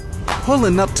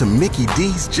Pulling up to Mickey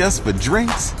D's just for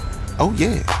drinks? Oh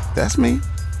yeah, that's me.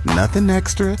 Nothing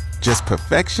extra, just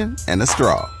perfection and a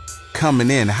straw. Coming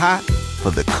in hot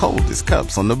for the coldest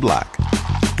cups on the block.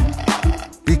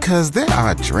 Because there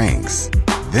are drinks.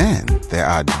 Then there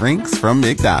are drinks from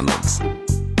McDonald's.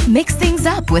 Mix things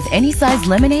up with any size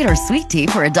lemonade or sweet tea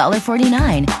for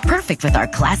 $1.49. Perfect with our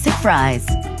classic fries.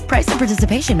 Price and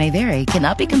participation may vary.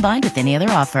 Cannot be combined with any other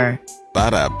offer.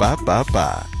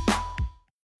 Ba-da-ba-ba-ba.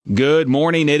 Good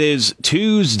morning. It is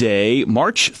Tuesday,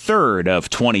 March 3rd of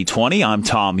 2020. I'm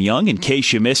Tom Young. In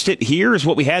case you missed it, here's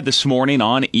what we had this morning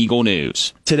on Eagle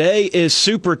News. Today is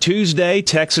Super Tuesday.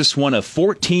 Texas, one of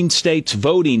 14 states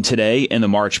voting today in the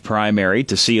March primary.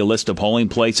 To see a list of polling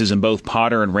places in both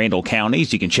Potter and Randall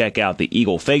counties, you can check out the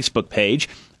Eagle Facebook page.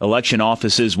 Election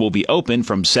offices will be open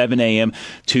from 7 a.m.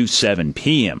 to 7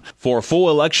 p.m. For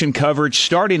full election coverage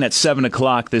starting at 7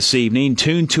 o'clock this evening,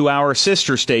 tune to our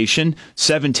sister station,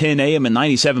 710 a.m. and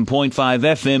 97.5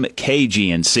 FM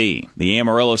KGNC. The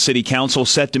Amarillo City Council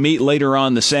set to meet later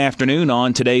on this afternoon.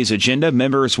 On today's agenda,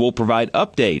 members will provide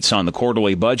updates on the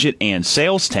quarterly budget and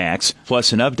sales tax,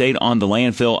 plus an update on the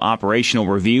landfill operational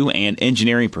review and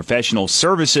engineering professional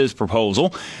services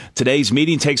proposal. Today's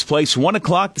meeting takes place 1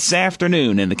 o'clock this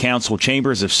afternoon in the council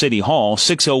chambers of City Hall,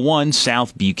 601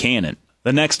 South Buchanan.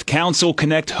 The next Council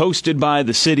Connect hosted by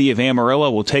the City of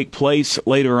Amarillo will take place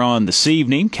later on this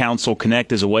evening. Council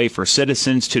Connect is a way for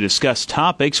citizens to discuss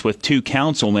topics with two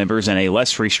council members in a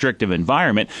less restrictive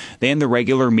environment than the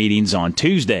regular meetings on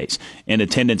Tuesdays. In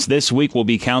attendance this week will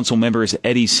be council members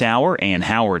Eddie Sauer and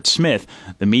Howard Smith.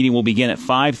 The meeting will begin at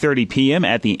 5:30 p.m.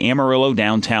 at the Amarillo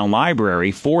Downtown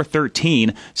Library,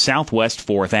 413 Southwest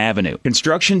 4th Avenue.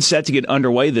 Construction set to get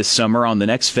underway this summer on the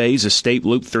next phase of State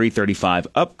Loop 335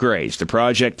 upgrades. The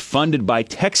project, funded by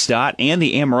TxDOT and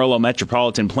the Amarillo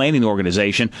Metropolitan Planning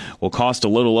Organization, will cost a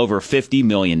little over $50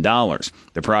 million.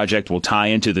 The project will tie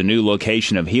into the new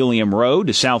location of Helium Road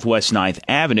to Southwest 9th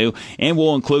Avenue and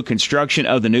will include construction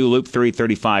of the new Loop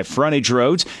 335 frontage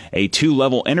roads, a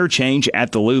two-level interchange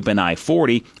at the Loop and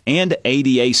I-40, and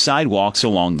ADA sidewalks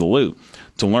along the Loop.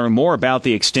 To learn more about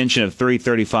the extension of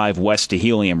 335 west to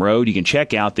Helium Road, you can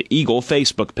check out the Eagle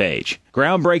Facebook page.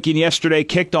 Groundbreaking yesterday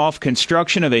kicked off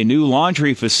construction of a new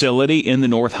laundry facility in the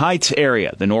North Heights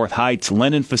area. The North Heights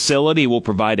Linen Facility will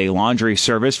provide a laundry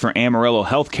service for Amarillo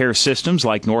healthcare systems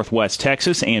like Northwest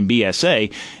Texas and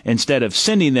BSA instead of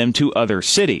sending them to other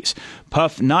cities.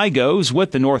 Puff Nigos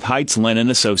with the North Heights Linen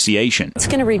Association. It's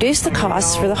going to reduce the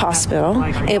costs for the hospital.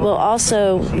 It will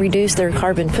also reduce their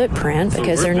carbon footprint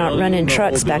because they're not running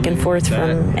trucks back and forth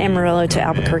from Amarillo to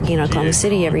Albuquerque and Oklahoma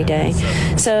City every day.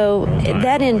 So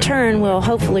that in turn will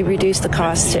hopefully reduce the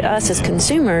cost to us as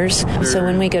consumers. So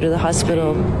when we go to the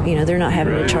hospital, they're not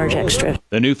having to charge extra.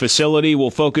 The new facility will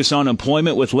focus on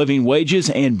employment with living wages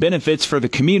and benefits for the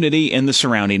community in the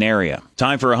surrounding area.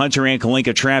 Time for a Hunter and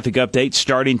Kalinka traffic update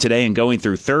starting today and going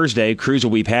through Thursday. Crews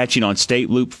will be patching on State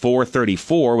Loop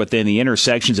 434 within the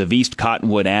intersections of East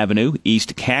Cottonwood Avenue,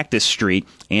 East Cactus Street,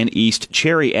 and East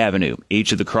Cherry Avenue.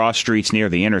 Each of the cross streets near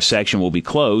the intersection will be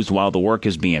closed while the work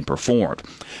is being performed.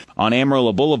 On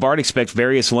Amarillo Boulevard, expect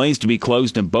various lanes to be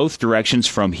closed in both directions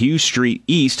from Hughes Street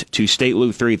East to State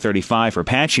Loop 335 for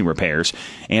patching repairs.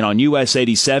 And on US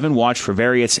 87, watch for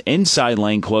various inside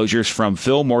lane closures from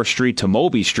Fillmore Street to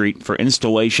Mulby Street for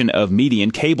installation of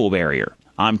median cable barrier.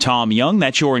 I'm Tom Young.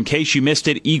 That's your In Case You Missed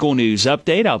It Eagle News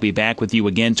Update. I'll be back with you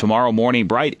again tomorrow morning,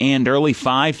 bright and early,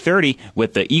 5:30,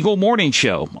 with the Eagle Morning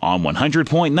Show on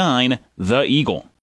 100.9 The Eagle.